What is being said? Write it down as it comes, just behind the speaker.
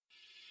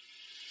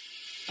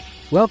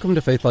Welcome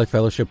to Faith Life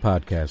Fellowship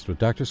Podcast with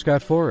Dr.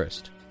 Scott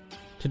Forrest.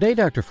 Today,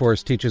 Dr.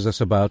 Forrest teaches us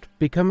about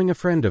becoming a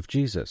friend of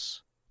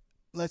Jesus.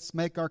 Let's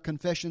make our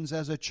confessions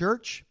as a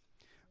church.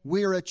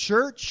 We're a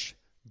church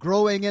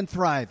growing and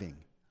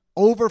thriving,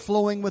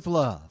 overflowing with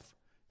love,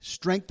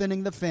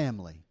 strengthening the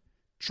family,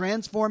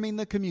 transforming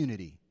the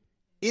community,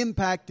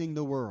 impacting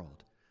the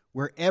world,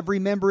 where every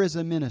member is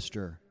a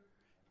minister,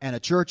 and a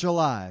church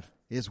alive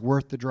is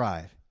worth the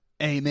drive.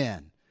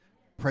 Amen.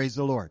 Praise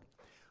the Lord.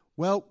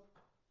 Well,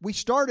 we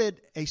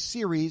started a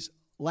series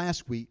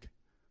last week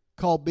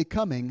called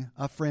Becoming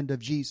a Friend of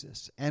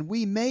Jesus. And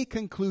we may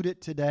conclude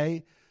it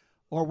today,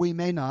 or we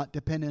may not,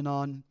 depending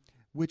on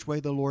which way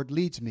the Lord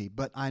leads me.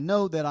 But I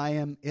know that I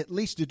am at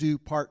least to do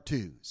part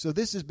 2. So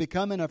this is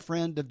Becoming a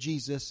Friend of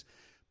Jesus,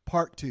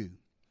 part 2.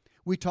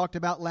 We talked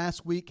about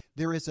last week,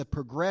 there is a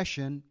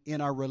progression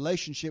in our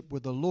relationship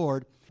with the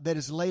Lord that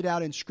is laid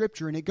out in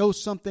Scripture, and it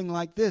goes something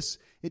like this.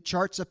 It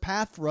charts a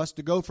path for us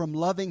to go from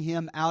loving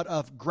Him out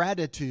of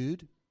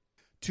gratitude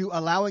to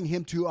allowing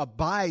Him to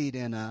abide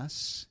in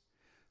us,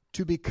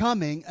 to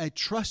becoming a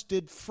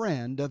trusted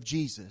friend of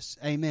Jesus.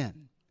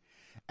 Amen.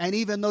 And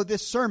even though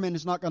this sermon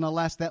is not going to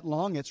last that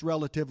long, it's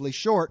relatively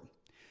short,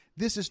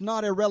 this is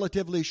not a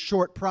relatively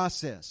short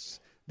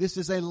process. This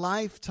is a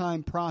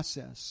lifetime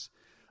process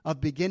of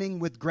beginning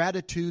with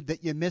gratitude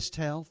that you missed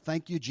hell.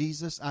 Thank you,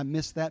 Jesus. I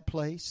missed that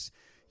place.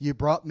 You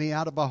brought me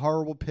out of a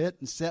horrible pit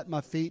and set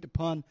my feet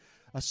upon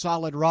a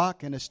solid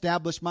rock and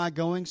established my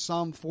going.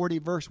 Psalm 40,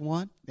 verse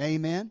 1.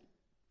 Amen.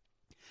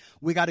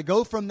 We got to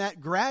go from that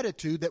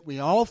gratitude that we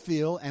all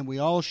feel and we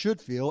all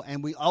should feel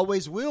and we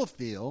always will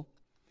feel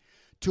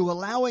to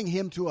allowing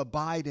Him to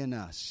abide in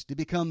us, to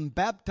become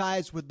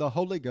baptized with the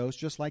Holy Ghost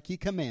just like He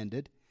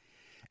commanded,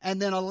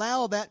 and then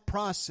allow that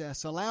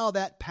process, allow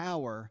that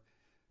power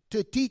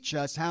to teach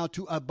us how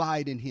to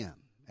abide in Him.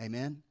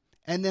 Amen.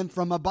 And then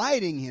from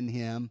abiding in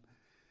Him,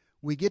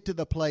 we get to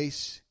the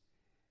place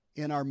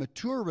in our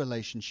mature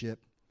relationship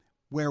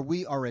where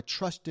we are a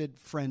trusted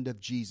friend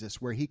of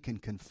Jesus, where He can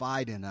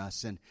confide in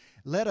us and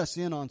let us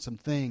in on some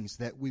things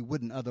that we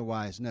wouldn't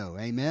otherwise know.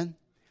 Amen?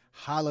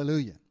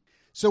 Hallelujah.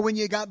 So when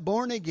you got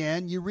born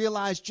again, you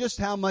realized just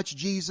how much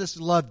Jesus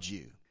loved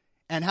you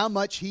and how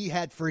much He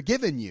had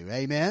forgiven you.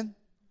 Amen?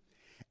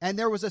 And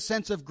there was a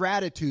sense of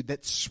gratitude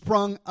that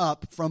sprung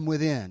up from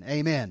within.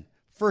 Amen.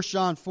 1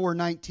 John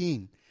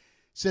 4:19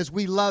 says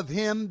we love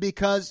Him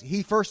because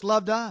He first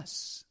loved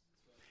us.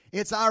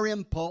 It's our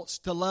impulse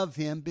to love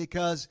Him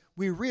because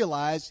we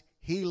realize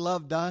He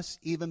loved us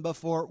even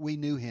before we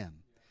knew Him.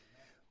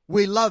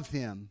 We love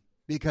Him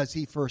because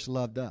He first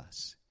loved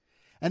us.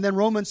 And then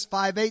Romans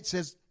 5:8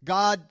 says,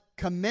 God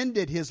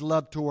commended His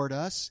love toward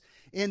us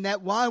in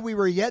that while we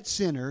were yet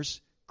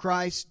sinners,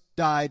 Christ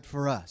died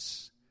for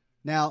us.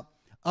 Now,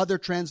 other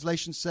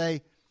translations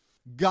say,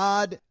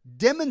 God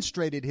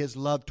demonstrated His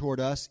love toward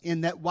us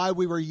in that while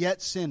we were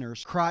yet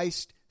sinners,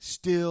 Christ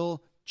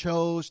still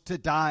chose to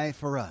die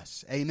for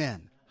us.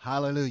 Amen.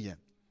 Hallelujah.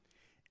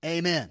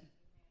 Amen.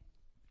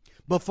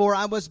 Before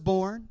I was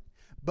born,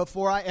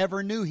 before I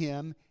ever knew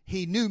Him,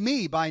 He knew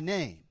me by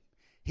name.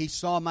 He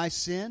saw my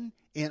sin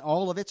in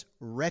all of its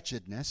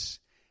wretchedness,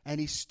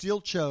 and He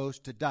still chose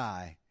to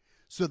die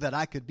so that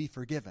I could be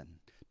forgiven.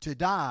 To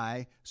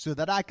die so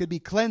that I could be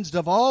cleansed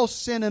of all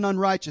sin and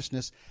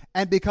unrighteousness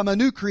and become a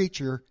new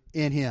creature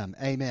in Him.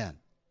 Amen.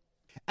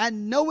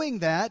 And knowing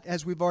that,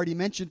 as we've already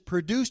mentioned,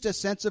 produced a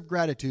sense of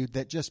gratitude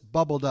that just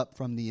bubbled up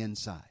from the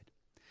inside.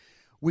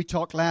 We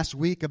talked last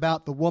week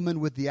about the woman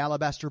with the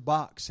alabaster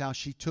box, how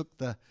she took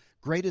the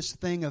greatest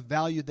thing of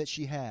value that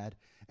she had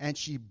and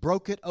she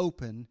broke it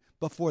open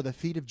before the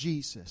feet of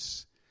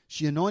Jesus.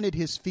 She anointed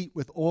His feet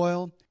with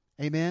oil,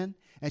 amen,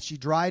 and she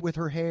dried with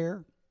her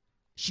hair.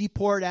 She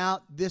poured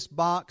out this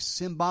box,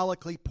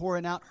 symbolically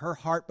pouring out her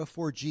heart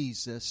before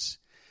Jesus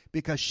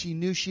because she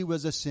knew she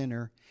was a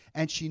sinner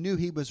and she knew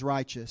He was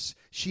righteous.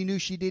 She knew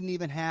she didn't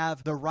even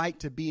have the right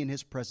to be in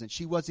His presence.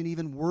 She wasn't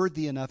even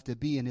worthy enough to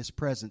be in His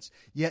presence.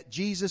 Yet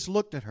Jesus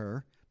looked at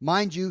her.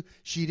 Mind you,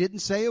 she didn't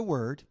say a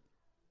word.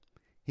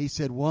 He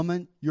said,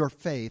 "Woman, your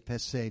faith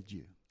has saved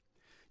you.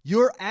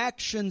 Your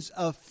actions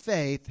of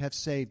faith have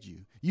saved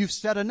you. You've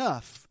said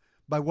enough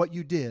by what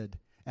you did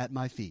at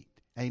my feet."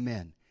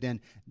 Amen. Then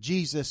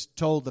Jesus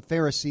told the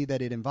Pharisee that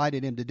had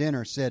invited Him to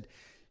dinner, said,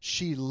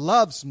 she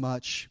loves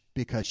much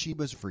because she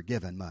was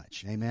forgiven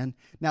much. Amen.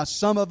 Now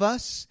some of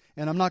us,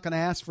 and I'm not going to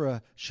ask for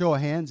a show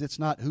of hands, it's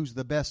not who's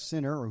the best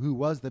sinner or who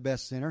was the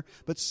best sinner,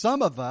 but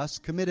some of us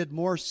committed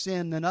more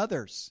sin than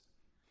others.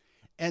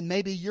 And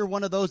maybe you're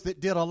one of those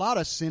that did a lot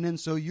of sinning,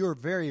 so you're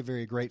very,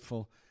 very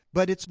grateful.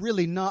 But it's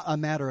really not a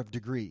matter of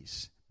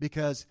degrees,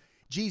 because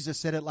Jesus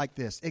said it like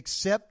this: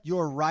 except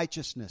your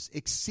righteousness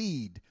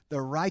exceed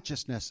the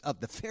righteousness of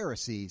the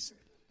Pharisees,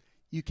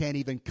 you can't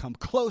even come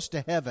close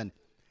to heaven.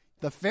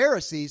 The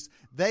Pharisees,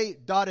 they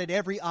dotted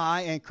every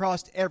I and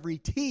crossed every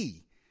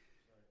T.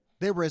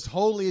 They were as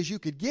holy as you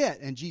could get.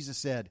 And Jesus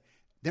said,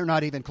 they're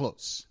not even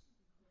close.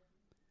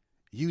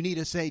 You need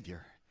a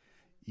Savior.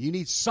 You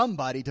need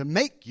somebody to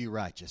make you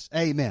righteous.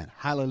 Amen.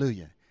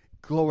 Hallelujah.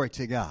 Glory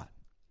to God.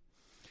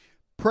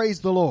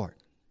 Praise the Lord.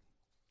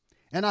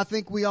 And I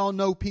think we all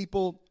know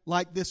people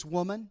like this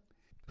woman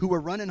who were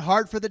running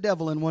hard for the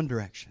devil in one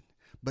direction,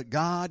 but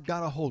God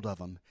got a hold of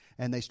them,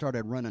 and they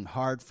started running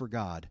hard for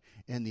God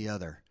in the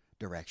other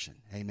direction.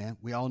 Amen.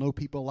 We all know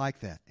people like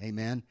that.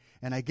 Amen.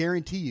 And I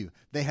guarantee you,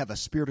 they have a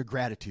spirit of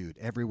gratitude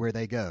everywhere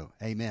they go.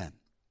 Amen.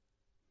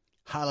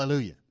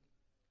 Hallelujah.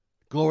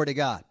 Glory to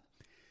God.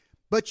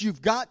 But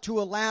you've got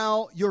to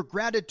allow your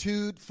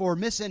gratitude for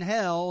missing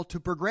hell to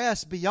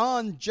progress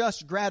beyond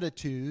just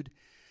gratitude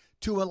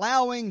to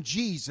allowing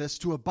Jesus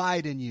to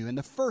abide in you. And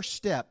the first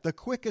step, the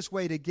quickest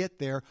way to get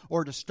there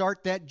or to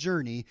start that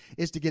journey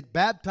is to get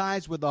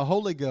baptized with the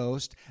Holy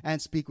Ghost and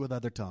speak with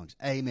other tongues.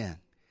 Amen.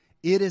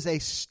 It is a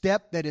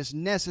step that is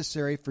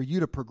necessary for you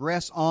to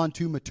progress on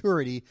to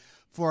maturity,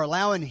 for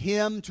allowing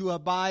Him to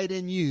abide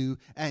in you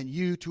and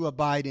you to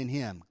abide in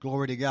Him.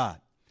 Glory to God.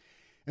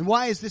 And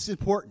why is this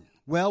important?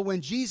 Well,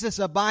 when Jesus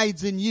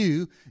abides in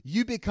you,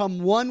 you become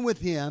one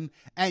with Him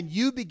and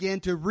you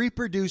begin to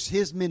reproduce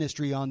His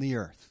ministry on the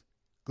earth.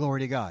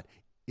 Glory to God.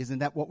 Isn't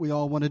that what we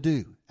all want to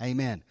do?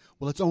 Amen.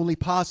 Well, it's only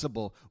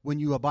possible when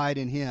you abide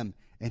in Him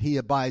and He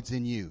abides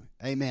in you.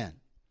 Amen.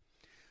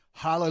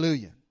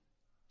 Hallelujah.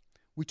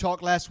 We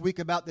talked last week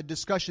about the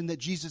discussion that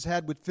Jesus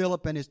had with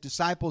Philip and his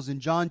disciples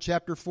in John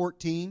chapter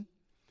 14.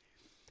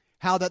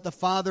 How that the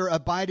Father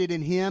abided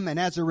in Him, and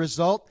as a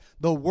result,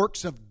 the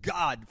works of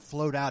God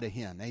flowed out of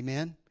Him.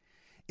 Amen.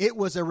 It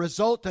was a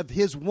result of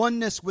His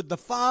oneness with the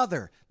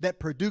Father that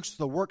produced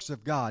the works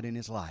of God in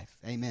His life.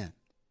 Amen.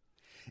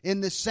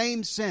 In the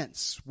same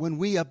sense, when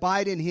we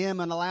abide in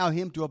Him and allow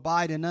Him to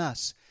abide in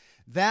us,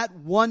 that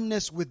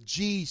oneness with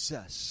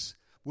Jesus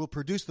will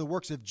produce the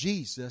works of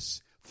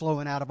Jesus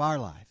flowing out of our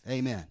life.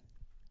 Amen.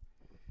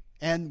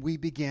 And we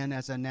begin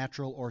as a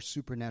natural or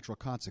supernatural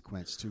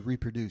consequence to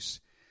reproduce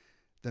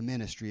the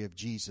ministry of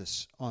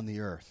Jesus on the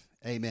earth.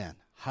 Amen.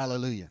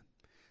 Hallelujah.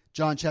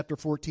 John chapter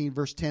 14,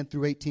 verse 10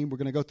 through 18. We're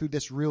going to go through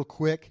this real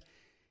quick.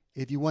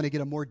 If you want to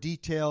get a more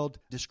detailed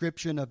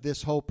description of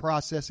this whole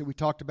process that we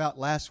talked about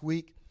last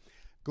week,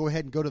 go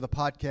ahead and go to the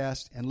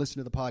podcast and listen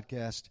to the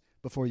podcast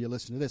before you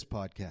listen to this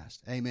podcast.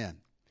 Amen.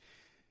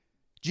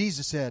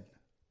 Jesus said,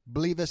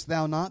 "Believest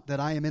thou not that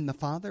I am in the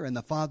Father, and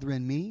the Father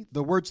in me?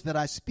 The words that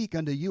I speak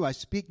unto you, I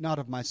speak not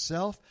of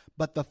myself,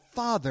 but the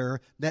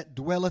Father that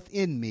dwelleth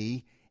in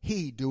me,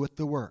 He doeth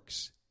the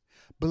works.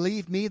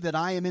 Believe me that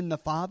I am in the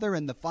Father,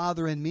 and the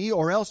Father in me,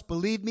 or else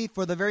believe me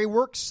for the very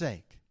work's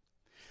sake.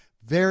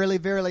 Verily,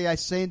 verily, I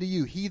say unto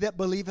you, he that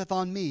believeth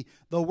on me,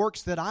 the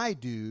works that I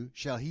do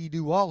shall he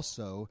do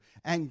also,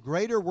 and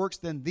greater works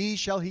than these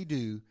shall he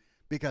do,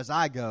 because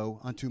I go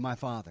unto my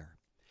Father.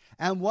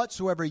 And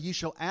whatsoever ye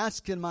shall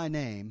ask in my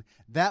name,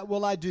 that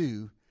will I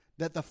do,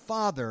 that the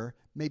Father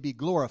may be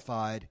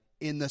glorified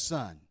in the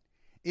Son.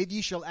 If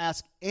ye shall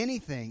ask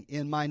anything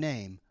in my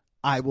name,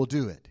 I will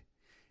do it.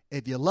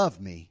 If you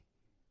love me,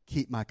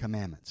 keep my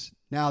commandments."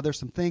 Now, there's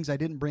some things I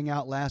didn't bring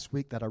out last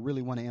week that I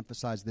really want to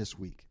emphasize this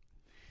week.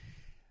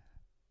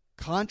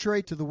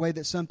 Contrary to the way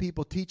that some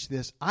people teach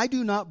this, I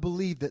do not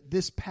believe that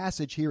this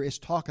passage here is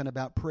talking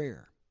about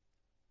prayer,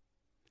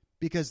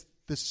 because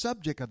the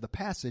subject of the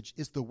passage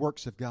is the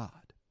works of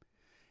God.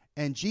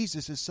 And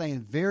Jesus is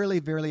saying, "Verily,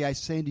 verily, I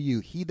say unto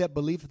you, he that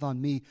believeth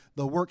on me,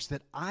 the works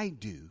that I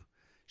do,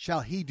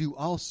 shall he do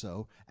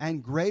also,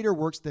 and greater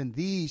works than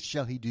these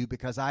shall he do,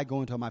 because I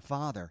go unto my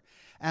Father.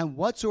 And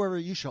whatsoever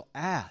you shall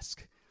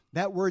ask,"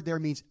 that word there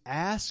means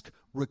ask,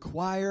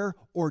 require,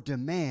 or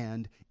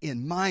demand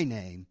in my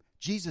name.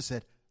 Jesus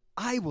said,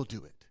 "I will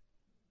do it."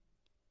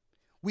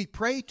 We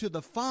pray to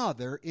the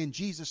Father in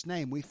Jesus'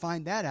 name. We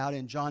find that out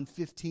in John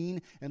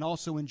 15 and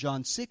also in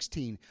John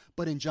 16.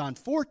 But in John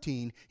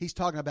 14, he's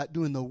talking about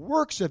doing the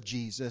works of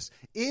Jesus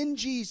in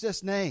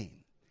Jesus'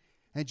 name.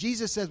 And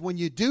Jesus says, when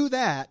you do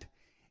that,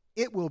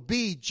 it will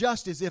be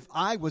just as if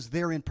I was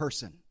there in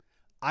person.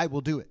 I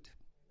will do it.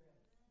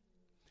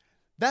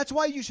 That's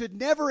why you should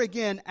never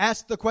again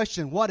ask the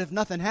question, what if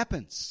nothing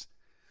happens?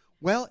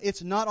 Well,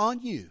 it's not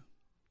on you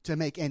to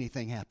make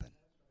anything happen.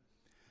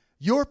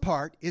 Your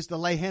part is to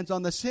lay hands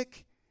on the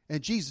sick.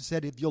 And Jesus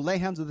said, if you'll lay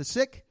hands on the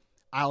sick,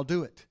 I'll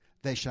do it.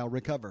 They shall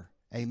recover.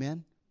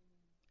 Amen.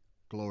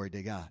 Glory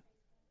to God.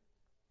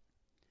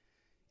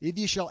 If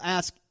you shall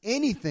ask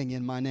anything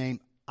in my name,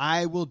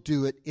 I will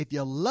do it. If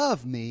you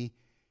love me,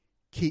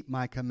 keep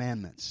my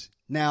commandments.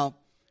 Now,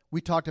 we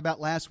talked about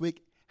last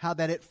week how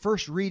that at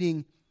first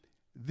reading,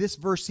 this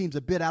verse seems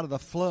a bit out of the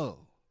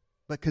flow.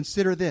 But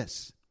consider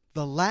this.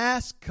 The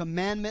last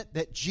commandment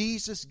that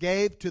Jesus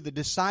gave to the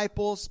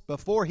disciples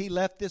before he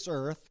left this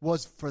earth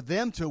was for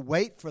them to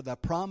wait for the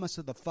promise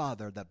of the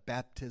Father, the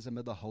baptism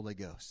of the Holy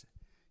Ghost.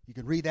 You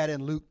can read that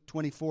in Luke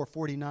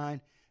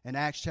 24:49 and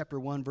Acts chapter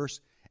 1, verse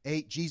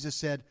 8. Jesus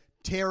said,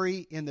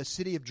 "Tarry in the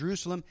city of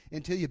Jerusalem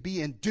until you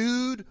be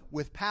endued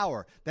with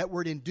power." That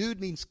word endued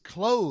means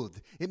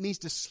clothed. It means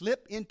to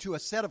slip into a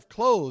set of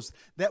clothes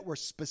that were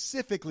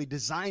specifically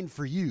designed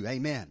for you.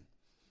 Amen.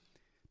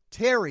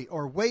 Tarry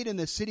or wait in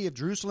the city of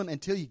Jerusalem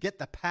until you get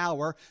the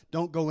power.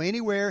 Don't go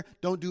anywhere.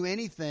 Don't do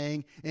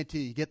anything until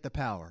you get the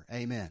power.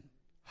 Amen.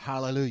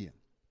 Hallelujah.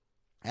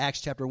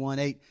 Acts chapter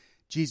 1:8,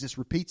 Jesus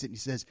repeats it and he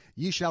says,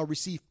 you shall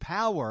receive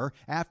power.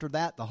 After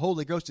that, the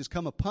Holy Ghost has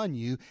come upon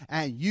you,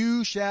 and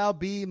you shall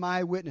be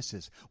my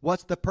witnesses.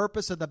 What's the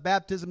purpose of the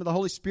baptism of the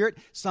Holy Spirit?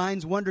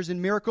 Signs, wonders,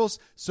 and miracles,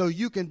 so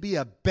you can be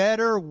a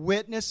better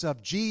witness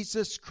of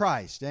Jesus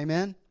Christ.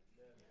 Amen?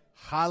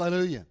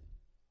 Hallelujah.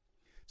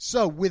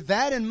 So with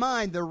that in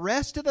mind, the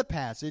rest of the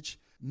passage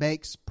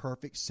makes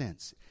perfect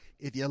sense.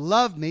 If you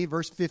love me,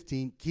 verse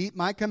 15, keep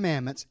my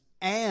commandments,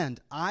 and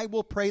I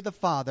will pray the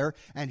Father,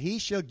 and he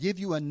shall give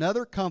you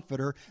another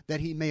comforter, that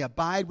he may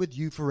abide with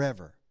you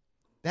forever.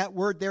 That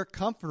word there,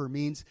 comforter,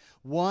 means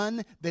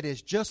one that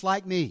is just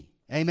like me.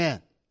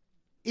 Amen.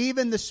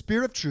 Even the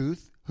Spirit of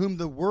truth, whom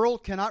the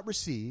world cannot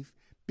receive,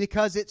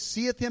 because it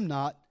seeth him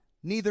not,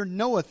 neither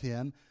knoweth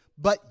him,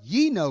 but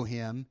ye know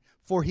him,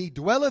 for he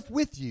dwelleth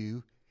with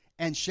you,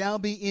 and shall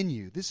be in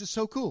you. This is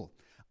so cool.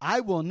 I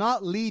will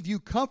not leave you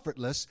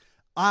comfortless.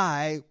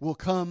 I will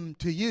come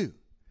to you.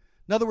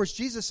 In other words,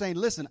 Jesus is saying,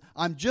 listen,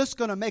 I'm just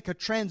going to make a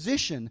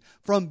transition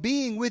from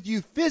being with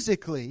you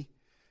physically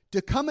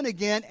to coming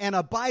again and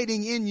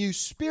abiding in you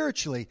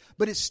spiritually,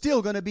 but it's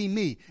still going to be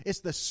me. It's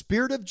the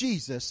Spirit of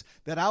Jesus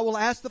that I will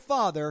ask the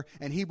Father,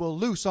 and he will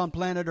loose on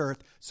planet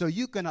Earth, so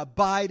you can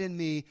abide in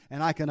me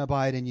and I can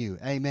abide in you.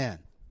 Amen.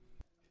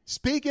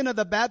 Speaking of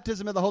the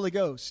baptism of the Holy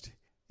Ghost,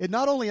 it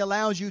not only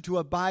allows you to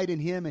abide in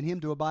him and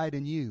him to abide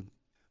in you,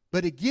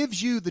 but it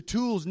gives you the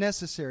tools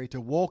necessary to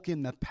walk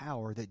in the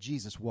power that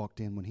Jesus walked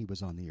in when he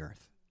was on the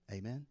earth.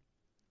 Amen?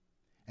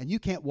 And you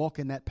can't walk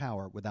in that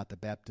power without the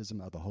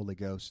baptism of the Holy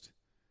Ghost.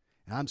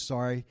 And I'm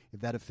sorry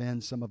if that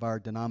offends some of our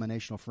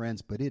denominational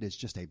friends, but it is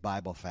just a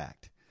Bible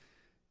fact.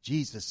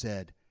 Jesus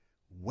said,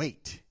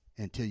 wait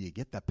until you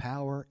get the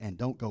power and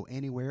don't go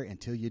anywhere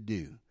until you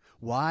do.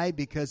 Why?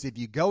 Because if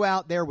you go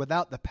out there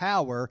without the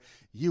power,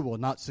 you will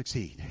not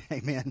succeed.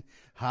 Amen?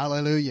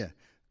 Hallelujah.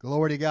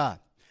 Glory to God.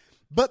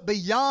 But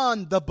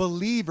beyond the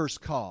believer's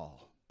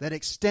call that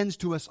extends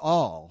to us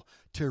all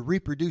to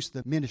reproduce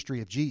the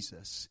ministry of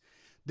Jesus,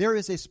 there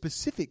is a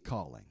specific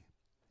calling,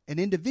 an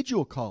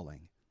individual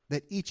calling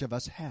that each of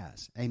us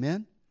has.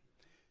 Amen?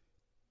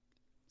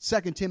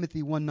 2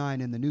 Timothy 1:9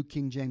 in the New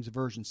King James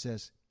Version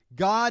says,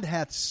 God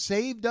hath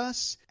saved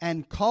us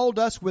and called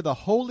us with a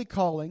holy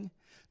calling,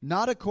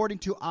 not according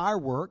to our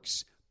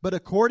works, but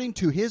according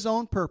to his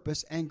own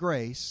purpose and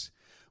grace,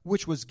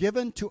 which was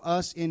given to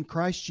us in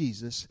Christ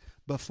Jesus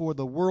before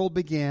the world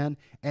began,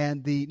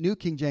 and the New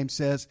King James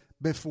says,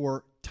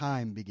 before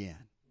time began.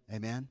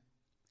 Amen?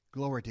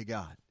 Glory to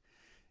God.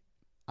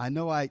 I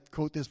know I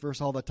quote this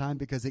verse all the time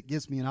because it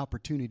gives me an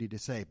opportunity to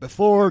say,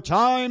 before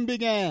time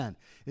began.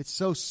 It's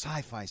so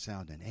sci-fi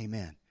sounding.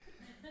 Amen.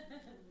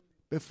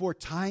 Before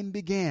time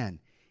began,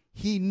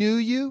 he knew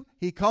you,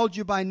 he called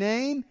you by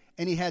name,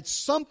 and he had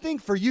something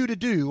for you to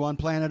do on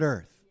planet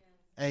Earth.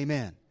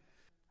 Amen.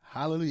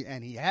 Hallelujah.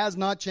 And he has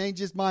not changed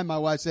his mind, my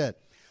wife said.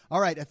 All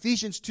right,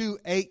 Ephesians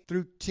 2:8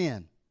 through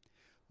 10.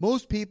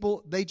 Most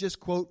people, they just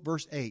quote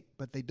verse 8,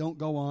 but they don't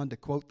go on to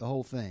quote the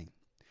whole thing.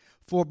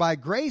 For by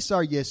grace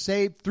are ye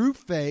saved through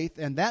faith,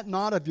 and that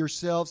not of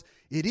yourselves,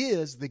 it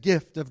is the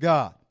gift of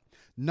God.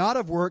 Not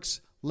of works,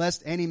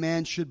 lest any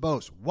man should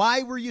boast.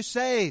 Why were you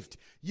saved?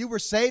 You were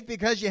saved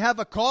because you have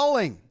a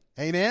calling.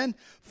 Amen.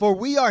 For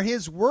we are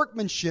his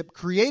workmanship,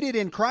 created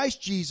in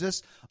Christ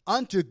Jesus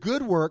unto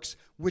good works,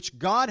 which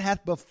God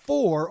hath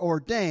before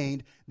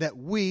ordained that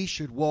we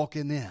should walk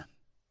in them.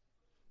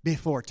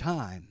 Before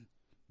time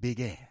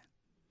began.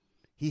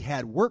 He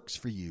had works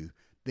for you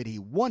that he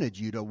wanted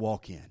you to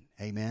walk in.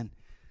 Amen.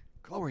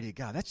 Glory to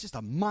God. That's just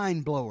a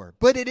mind blower.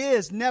 But it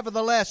is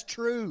nevertheless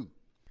true.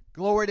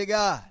 Glory to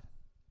God.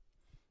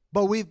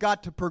 But we've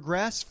got to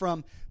progress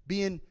from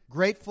being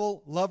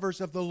grateful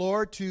lovers of the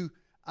Lord to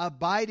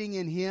abiding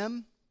in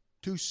him,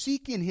 to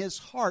seeking his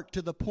heart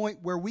to the point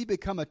where we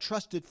become a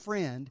trusted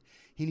friend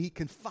and he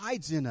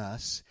confides in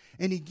us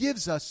and he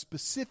gives us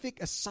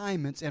specific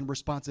assignments and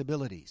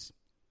responsibilities.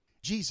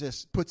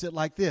 Jesus puts it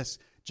like this,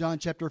 John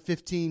chapter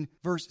 15,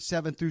 verse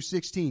 7 through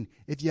 16.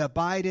 If you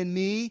abide in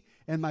me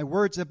and my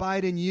words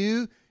abide in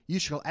you, you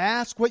shall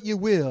ask what you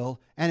will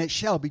and it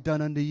shall be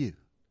done unto you.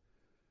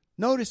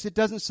 Notice it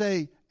doesn't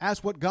say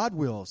ask what God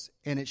wills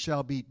and it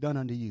shall be done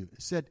unto you.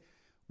 It said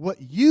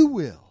what you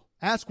will.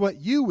 Ask what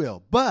you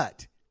will.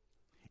 But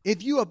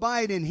if you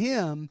abide in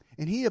him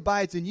and he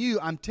abides in you,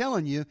 I'm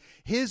telling you,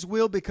 his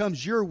will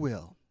becomes your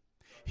will.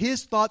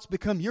 His thoughts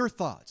become your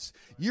thoughts.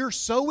 You're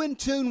so in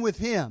tune with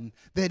him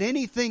that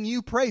anything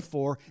you pray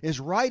for is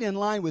right in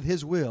line with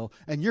his will,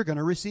 and you're going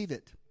to receive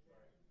it.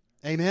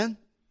 Amen?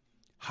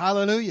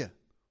 Hallelujah.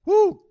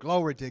 Woo!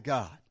 Glory to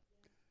God.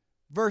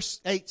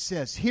 Verse 8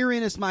 says,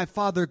 Herein is my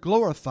Father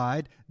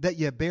glorified, that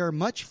ye bear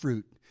much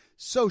fruit,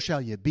 so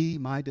shall ye be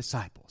my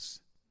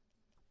disciples.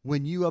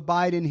 When you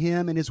abide in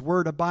him and his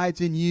word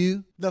abides in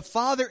you, the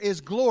Father is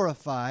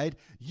glorified,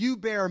 you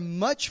bear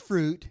much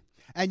fruit,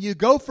 and you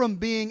go from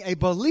being a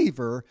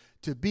believer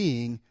to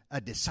being a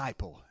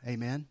disciple.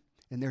 Amen?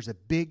 And there's a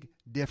big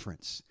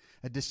difference.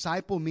 A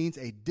disciple means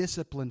a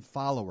disciplined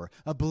follower.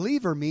 A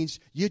believer means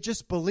you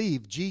just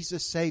believe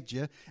Jesus saved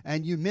you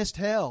and you missed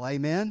hell.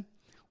 Amen?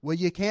 Well,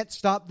 you can't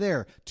stop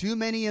there. Too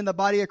many in the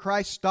body of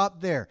Christ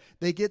stop there.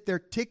 They get their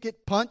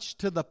ticket punched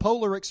to the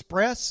Polar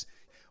Express.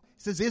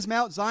 It says, is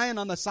Mount Zion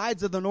on the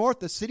sides of the north,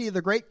 the city of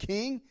the great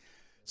king?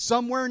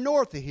 Somewhere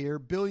north of here,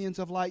 billions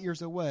of light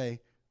years away,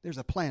 there's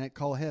a planet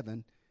called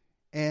heaven.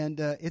 And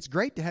it's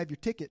great to have your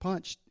ticket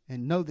punched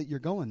and know that you're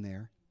going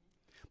there.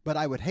 But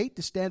I would hate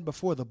to stand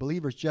before the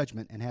believer's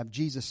judgment and have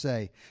Jesus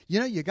say, you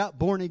know, you got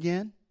born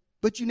again,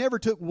 but you never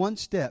took one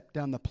step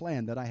down the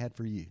plan that I had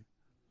for you.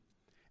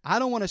 I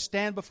don't want to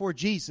stand before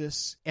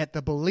Jesus at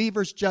the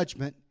believer's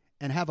judgment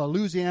and have a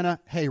Louisiana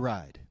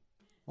hayride.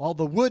 All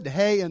the wood,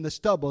 hay, and the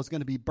stubble is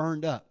going to be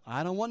burned up.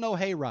 I don't want no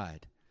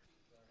hayride.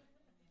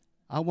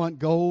 I want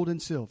gold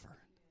and silver.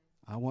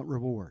 I want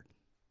reward.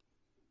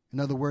 In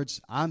other words,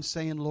 I'm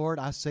saying, Lord,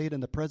 I say it in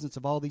the presence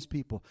of all these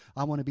people.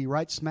 I want to be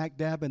right smack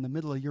dab in the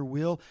middle of your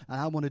will, and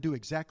I want to do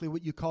exactly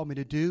what you call me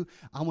to do.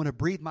 I want to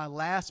breathe my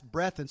last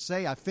breath and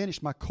say, I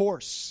finished my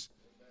course.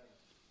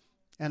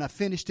 And I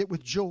finished it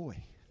with joy.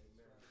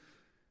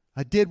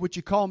 I did what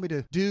you called me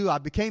to do. I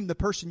became the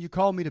person you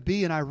called me to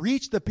be, and I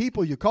reached the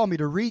people you called me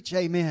to reach.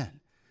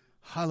 Amen.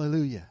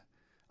 Hallelujah.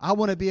 I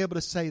want to be able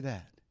to say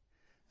that.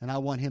 And I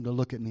want him to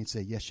look at me and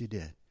say, yes, you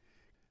did.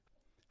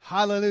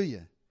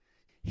 Hallelujah.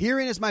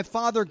 Herein is my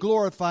Father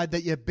glorified,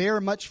 that ye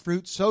bear much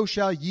fruit, so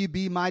shall ye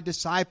be my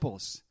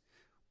disciples.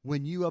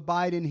 When you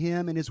abide in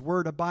him and his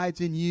word abides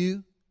in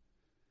you,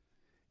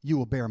 you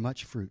will bear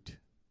much fruit.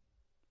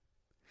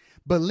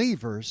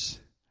 Believers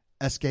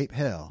escape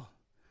hell,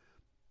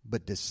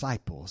 but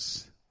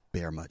disciples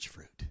bear much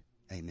fruit.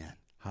 Amen.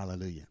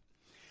 Hallelujah.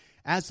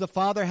 As the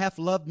Father hath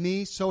loved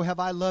me, so have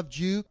I loved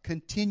you.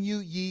 Continue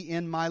ye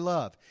in my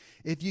love.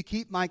 If you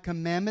keep my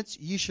commandments,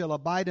 ye shall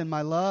abide in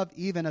my love,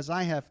 even as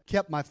I have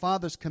kept my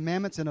Father's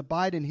commandments and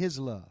abide in his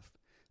love.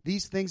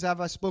 These things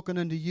have I spoken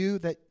unto you,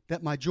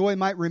 that my joy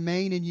might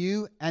remain in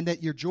you, and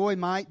that your joy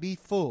might be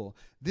full.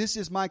 This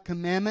is my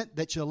commandment,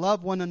 that ye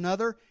love one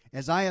another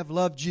as I have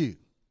loved you.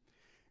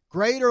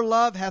 Greater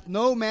love hath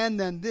no man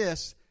than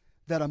this,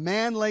 that a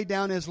man lay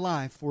down his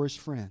life for his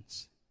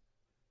friends.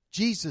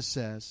 Jesus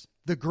says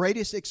the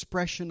greatest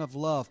expression of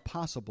love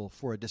possible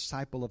for a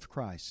disciple of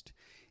Christ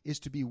is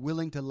to be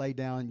willing to lay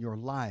down your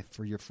life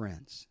for your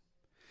friends.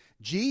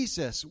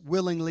 Jesus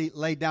willingly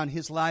laid down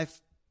his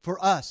life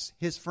for us,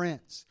 his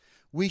friends.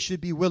 We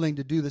should be willing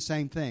to do the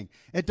same thing.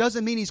 It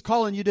doesn't mean he's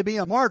calling you to be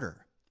a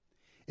martyr.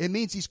 It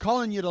means he's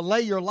calling you to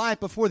lay your life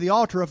before the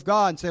altar of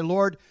God and say,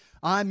 Lord,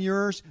 I'm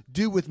yours.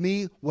 Do with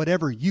me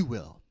whatever you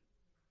will,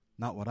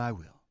 not what I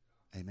will.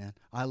 Amen.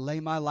 I lay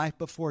my life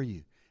before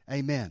you.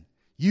 Amen.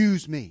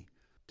 Use me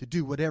to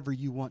do whatever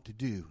you want to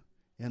do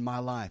in my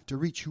life, to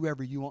reach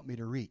whoever you want me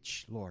to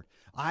reach, Lord.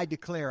 I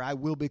declare I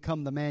will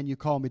become the man you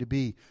call me to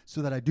be,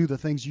 so that I do the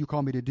things you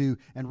call me to do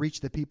and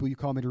reach the people you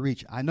call me to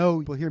reach. I know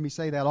people hear me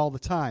say that all the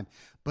time,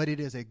 but it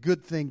is a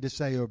good thing to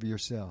say over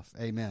yourself.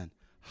 Amen.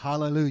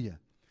 Hallelujah.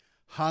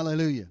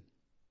 Hallelujah.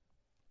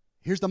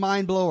 Here's the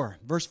mind blower.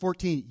 Verse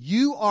 14.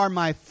 You are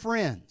my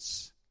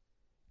friends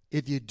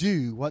if you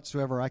do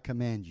whatsoever I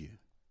command you.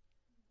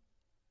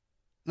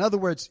 In other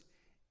words,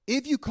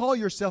 if you call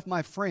yourself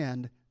my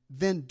friend,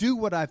 then do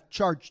what I've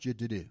charged you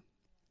to do.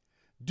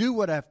 Do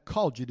what I've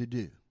called you to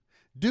do.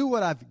 Do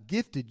what I've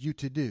gifted you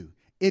to do.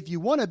 If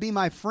you want to be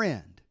my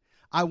friend,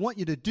 I want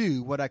you to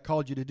do what I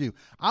called you to do.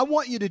 I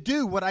want you to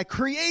do what I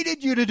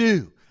created you to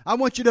do. I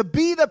want you to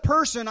be the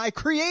person I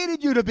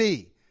created you to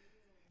be.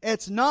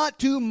 It's not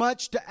too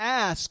much to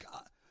ask.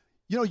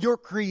 You know, your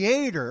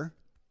Creator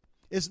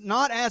is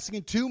not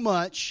asking too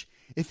much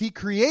if he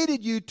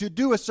created you to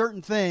do a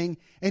certain thing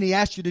and he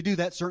asked you to do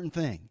that certain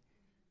thing.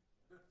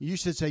 You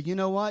should say, you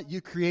know what?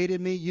 You created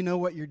me. You know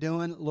what you're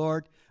doing.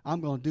 Lord, I'm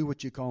going to do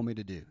what you call me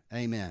to do.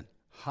 Amen.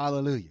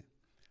 Hallelujah.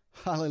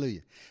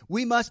 Hallelujah.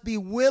 We must be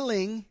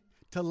willing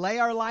to lay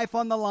our life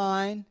on the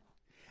line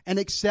and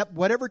accept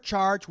whatever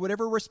charge,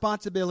 whatever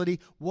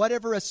responsibility,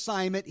 whatever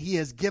assignment he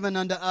has given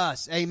unto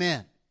us.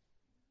 Amen.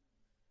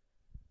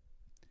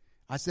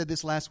 I said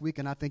this last week,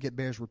 and I think it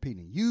bears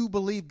repeating. You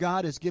believe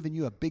God has given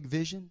you a big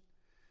vision?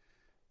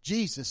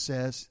 Jesus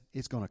says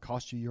it's going to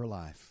cost you your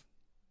life.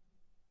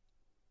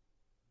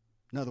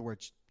 In other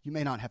words, you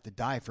may not have to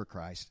die for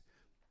Christ,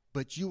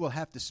 but you will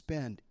have to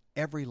spend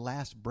every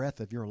last breath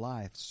of your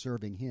life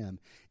serving him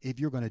if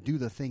you're going to do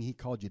the thing he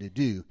called you to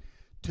do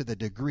to the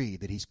degree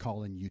that he's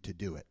calling you to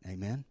do it.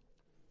 Amen?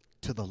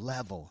 To the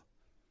level.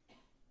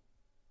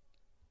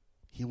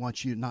 He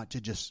wants you not to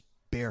just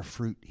bear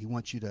fruit. He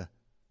wants you to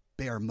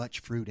bear much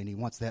fruit, and he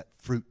wants that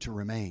fruit to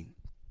remain.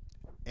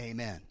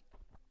 Amen.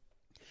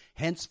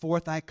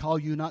 Henceforth I call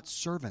you not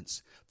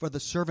servants, for the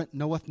servant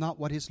knoweth not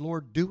what his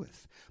Lord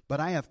doeth. But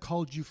I have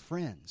called you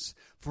friends,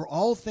 for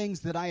all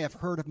things that I have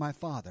heard of my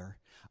Father,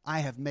 I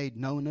have made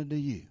known unto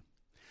you.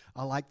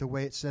 I like the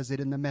way it says it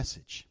in the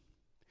Message.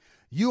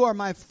 You are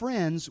my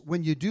friends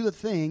when you do the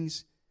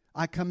things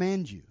I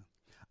command you.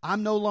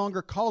 I'm no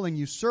longer calling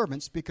you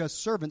servants, because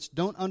servants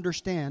don't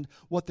understand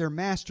what their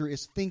master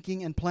is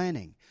thinking and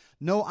planning.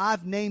 No,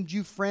 I've named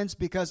you friends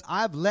because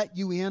I've let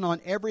you in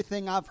on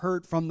everything I've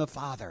heard from the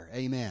Father.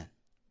 Amen.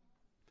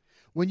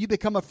 When you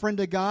become a friend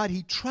of God,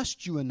 He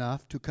trusts you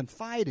enough to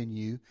confide in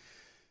you,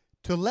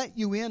 to let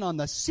you in on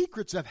the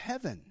secrets of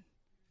heaven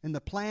and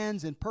the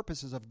plans and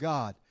purposes of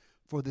God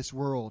for this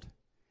world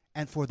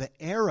and for the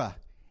era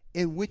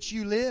in which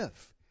you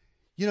live.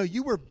 You know,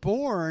 you were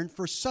born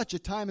for such a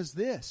time as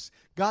this.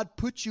 God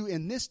put you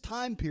in this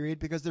time period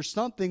because there's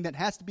something that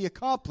has to be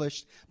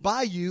accomplished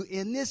by you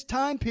in this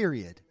time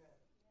period.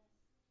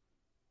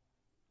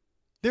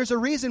 There's a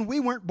reason we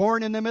weren't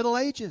born in the Middle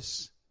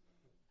Ages,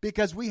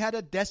 because we had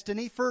a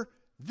destiny for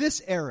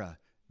this era,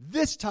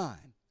 this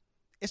time.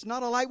 It's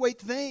not a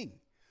lightweight thing.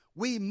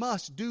 We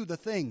must do the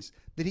things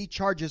that He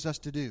charges us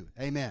to do.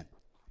 Amen.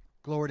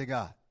 Glory to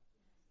God.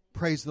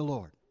 Praise the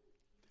Lord.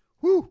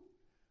 Whew.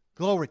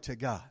 Glory to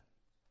God.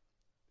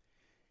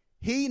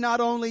 He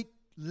not only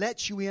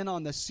lets you in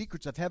on the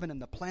secrets of heaven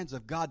and the plans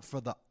of God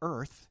for the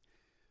earth,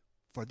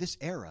 for this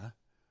era,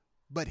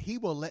 but He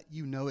will let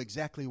you know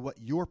exactly what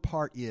your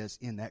part is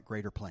in that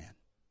greater plan.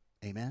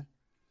 Amen?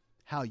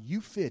 How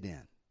you fit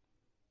in.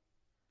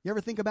 You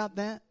ever think about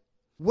that?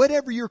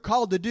 Whatever you're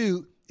called to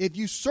do, if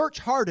you search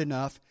hard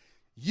enough,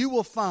 you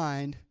will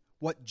find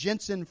what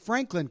Jensen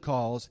Franklin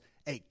calls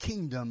a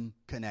kingdom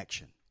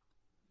connection.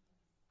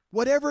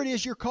 Whatever it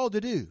is you're called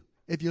to do,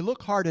 if you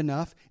look hard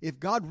enough, if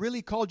God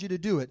really called you to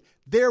do it,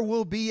 there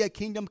will be a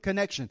kingdom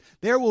connection.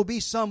 There will be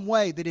some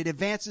way that it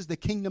advances the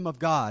kingdom of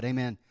God.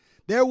 Amen.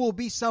 There will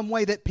be some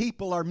way that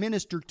people are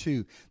ministered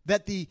to,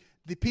 that the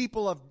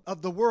people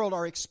of the world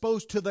are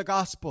exposed to the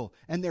gospel,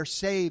 and they're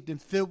saved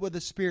and filled with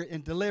the Spirit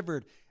and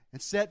delivered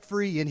and set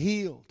free and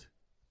healed.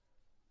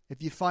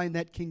 If you find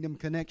that kingdom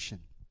connection.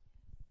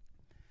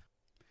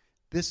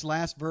 This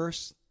last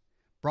verse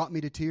brought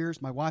me to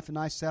tears. My wife and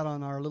I sat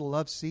on our little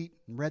love seat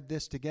and read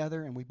this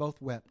together, and we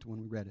both wept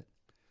when we read it.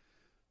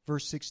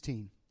 Verse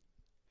 16.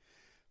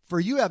 For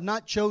you have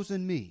not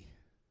chosen me,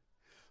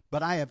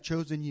 but I have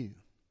chosen you,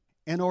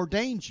 and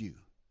ordained you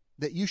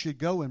that you should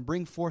go and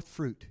bring forth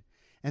fruit,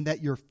 and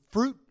that your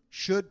fruit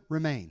should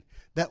remain,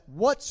 that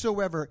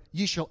whatsoever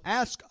ye shall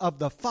ask of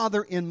the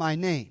Father in my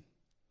name,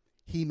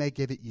 He may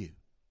give it you.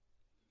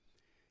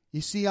 You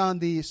see on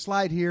the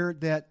slide here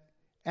that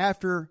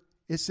after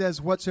it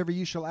says, whatsoever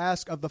you shall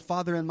ask of the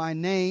Father in my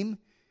name,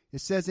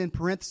 it says in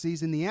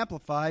parentheses in the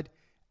Amplified,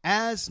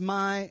 as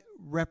my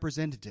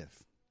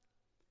representative.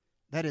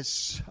 That is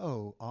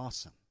so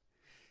awesome.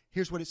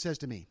 Here's what it says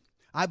to me.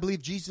 I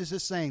believe Jesus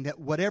is saying that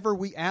whatever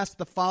we ask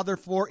the Father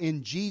for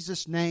in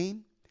Jesus'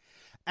 name,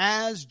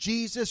 as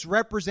Jesus'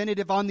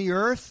 representative on the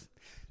earth,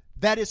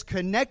 that is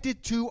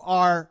connected to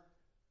our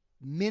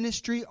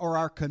ministry or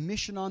our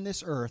commission on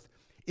this earth,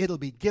 it'll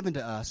be given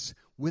to us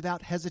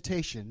without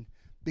hesitation,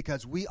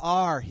 because we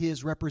are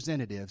His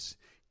representatives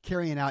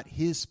carrying out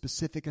His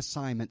specific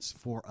assignments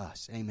for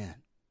us. Amen.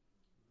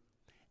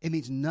 It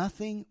means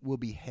nothing will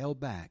be held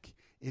back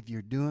if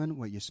you're doing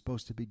what you're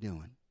supposed to be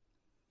doing.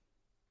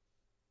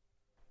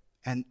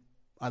 And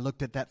I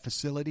looked at that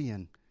facility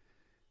and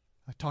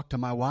I talked to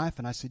my wife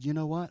and I said, you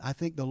know what? I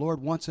think the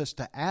Lord wants us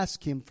to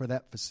ask Him for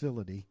that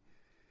facility,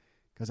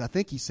 because I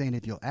think He's saying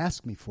if you'll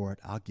ask me for it,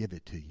 I'll give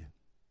it to you.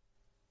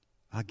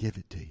 I'll give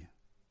it to you.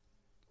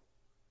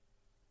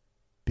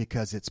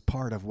 Because it's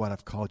part of what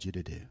I've called you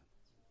to do.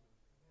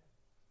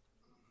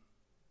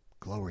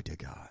 Glory to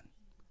God.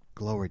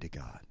 Glory to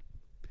God.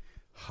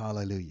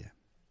 Hallelujah.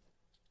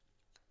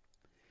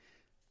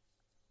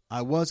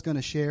 I was going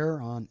to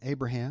share on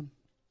Abraham,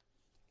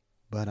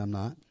 but I'm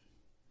not.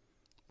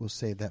 We'll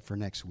save that for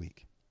next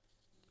week.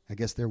 I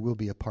guess there will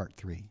be a part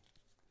 3.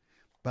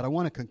 But I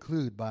want to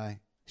conclude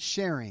by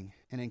sharing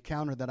an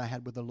encounter that I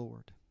had with the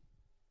Lord,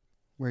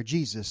 where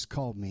Jesus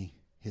called me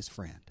His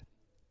friend.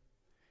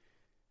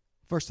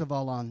 First of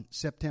all, on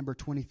September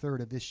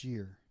 23rd of this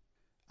year,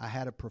 I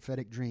had a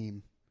prophetic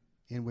dream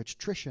in which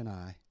Trish and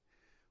I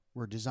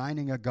were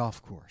designing a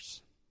golf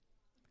course.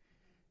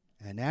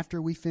 And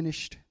after we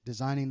finished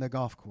designing the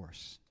golf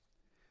course,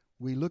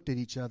 we looked at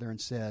each other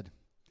and said,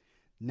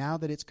 now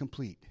that it's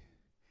complete,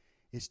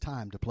 it's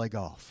time to play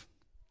golf.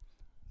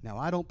 Now,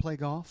 I don't play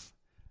golf,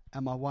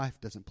 and my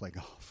wife doesn't play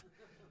golf.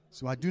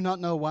 So I do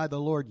not know why the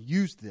Lord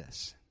used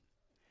this.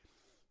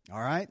 All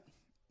right?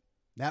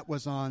 That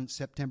was on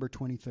September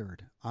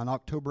 23rd. On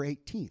October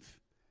 18th,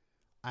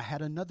 I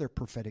had another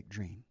prophetic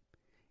dream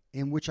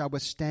in which I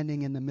was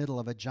standing in the middle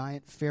of a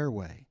giant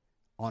fairway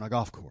on a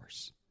golf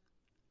course.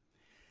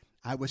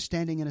 I was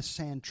standing in a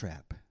sand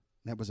trap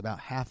that was about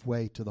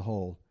halfway to the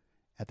hole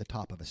at the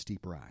top of a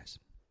steep rise.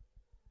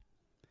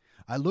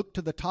 I looked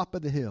to the top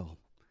of the hill,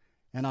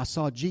 and I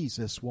saw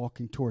Jesus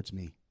walking towards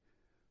me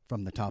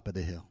from the top of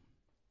the hill.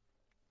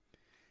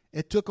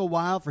 It took a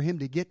while for Him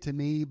to get to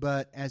me,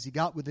 but as He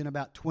got within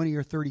about 20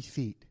 or 30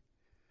 feet,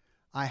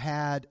 I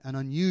had an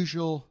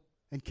unusual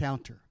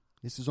encounter.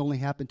 This has only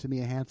happened to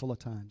me a handful of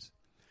times.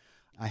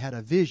 I had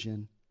a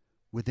vision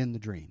within the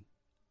dream.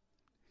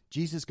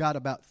 Jesus got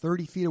about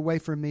 30 feet away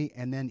from me,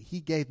 and then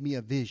He gave me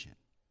a vision.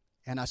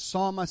 And I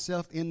saw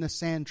myself in the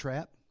sand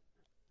trap,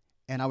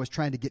 and I was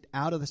trying to get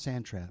out of the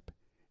sand trap.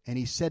 And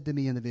He said to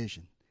me in the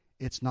vision,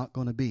 it's not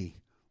going to be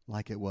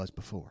like it was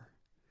before.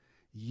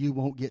 You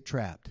won't get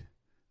trapped.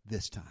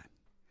 this time.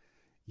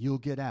 You'll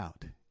get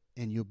out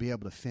and you'll be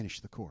able to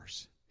finish the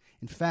course.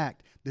 In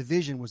fact, the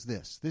vision was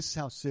this. This is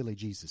how silly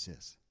Jesus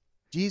is.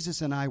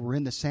 Jesus and I were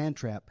in the sand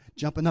trap,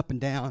 jumping up and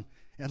down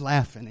and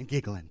laughing and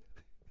giggling.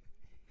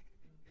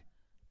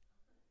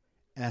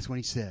 And that's when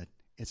he said,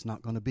 it's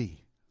not going to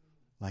be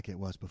like it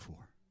was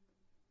before.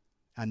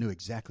 I knew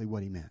exactly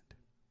what he meant.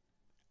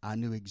 I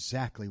knew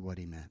exactly what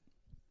he meant.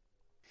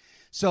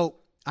 So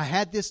I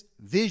had this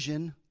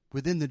vision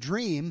within the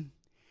dream,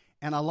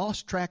 and I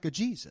lost track of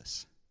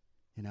Jesus,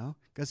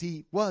 because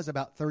he was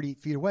about 30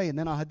 feet away. And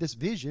then I had this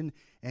vision,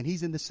 and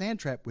he's in the sand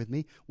trap with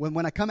me.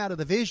 When I come out of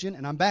the vision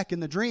and I'm back in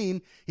the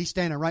dream, he's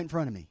standing right in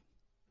front of me.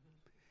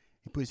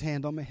 He put his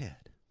hand on my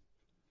head,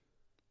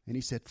 and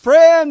he said,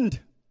 "Friend!"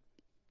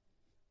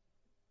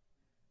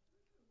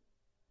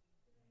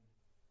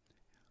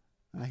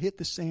 I hit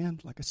the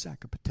sand like a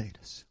sack of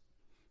potatoes.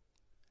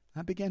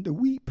 I began to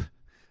weep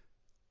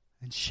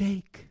and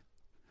shake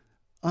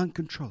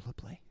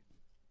uncontrollably.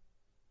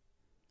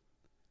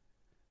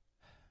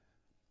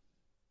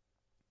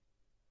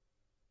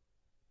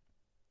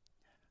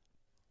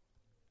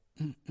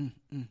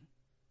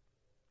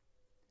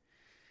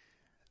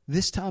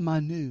 This time I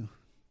knew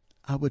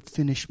I would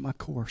finish my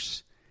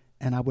course,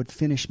 and I would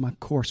finish my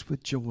course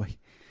with joy.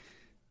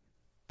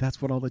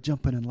 That's what all the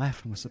jumping and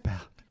laughing was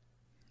about.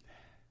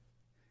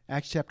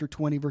 Acts chapter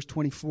 20, verse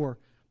 24,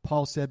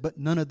 Paul said, "But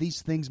none of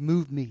these things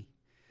move me,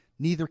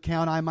 neither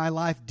count I my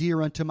life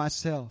dear unto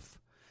myself,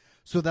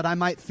 so that I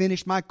might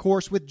finish my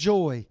course with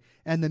joy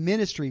and the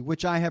ministry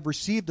which I have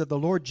received of the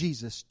Lord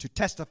Jesus to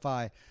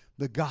testify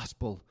the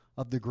gospel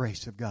of the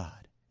grace of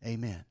God."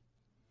 Amen.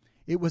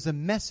 It was a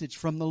message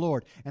from the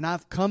Lord. And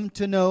I've come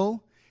to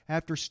know,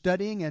 after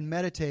studying and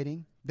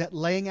meditating, that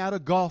laying out a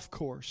golf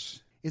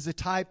course is a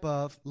type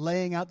of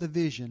laying out the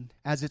vision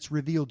as it's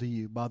revealed to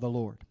you by the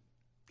Lord.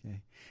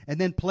 Okay. And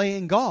then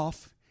playing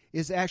golf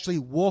is actually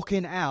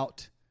walking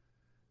out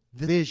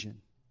the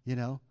vision,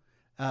 in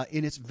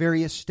its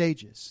various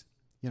stages.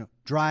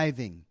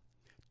 Driving,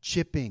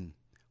 chipping,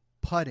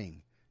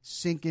 putting,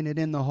 sinking it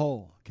in the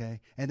hole,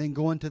 okay? And then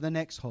going to the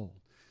next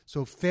hole.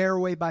 So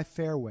fairway by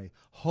fairway,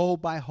 hole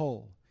by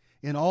hole.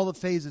 In all the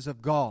phases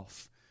of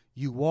golf,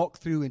 you walk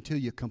through until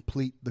you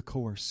complete the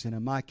course. And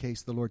in my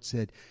case, the Lord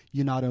said,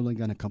 you're not only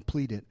going to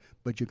complete it,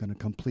 but you're going to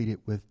complete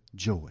it with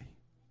joy.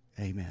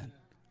 Amen.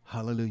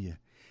 Hallelujah.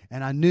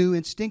 And I knew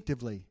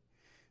instinctively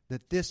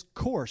that this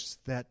course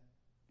that,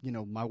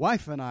 my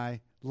wife and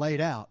I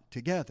laid out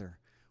together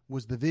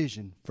was the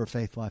vision for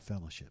Faith Life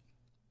Fellowship.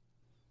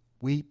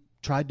 We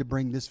tried to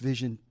bring this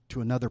vision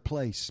to another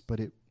place, but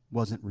it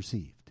wasn't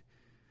received.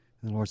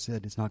 And the Lord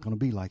said, it's not going to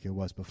be like it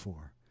was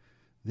before.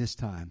 This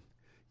time,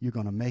 you're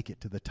going to make it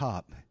to the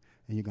top,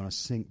 and you're going to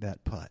sink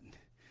that putt.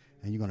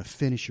 And you're going to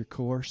finish your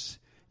course.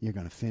 You're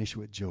going to finish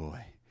with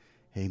joy.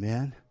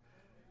 Amen.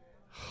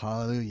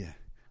 Hallelujah.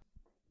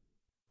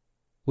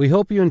 We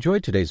hope you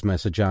enjoyed today's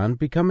message on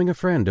Becoming a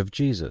Friend of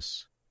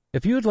Jesus.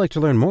 If you would like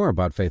to learn more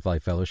about Faith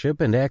Life Fellowship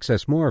and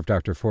access more of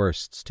Dr.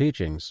 Forrest's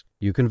teachings,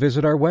 you can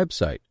visit our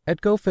website at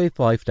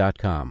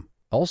gofaithlife.com.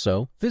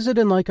 Also, visit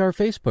and like our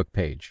Facebook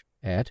page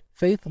at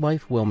Faith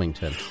Life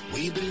Wilmington.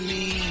 We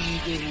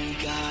believe in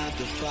God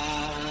the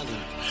Father.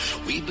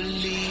 We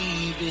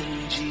believe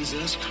in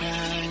Jesus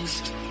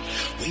Christ.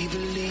 We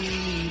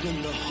believe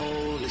in the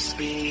Holy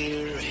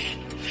Spirit,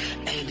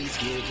 and He's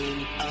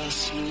given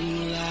us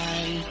new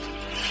life.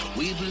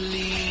 We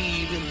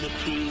believe in the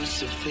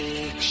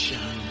crucifixion.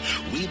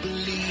 We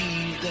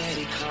believe that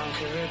He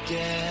conquered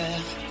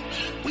death.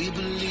 We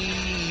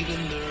believe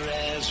in the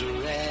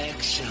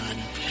resurrection,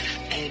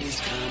 and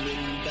He's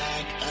coming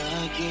back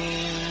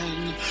again.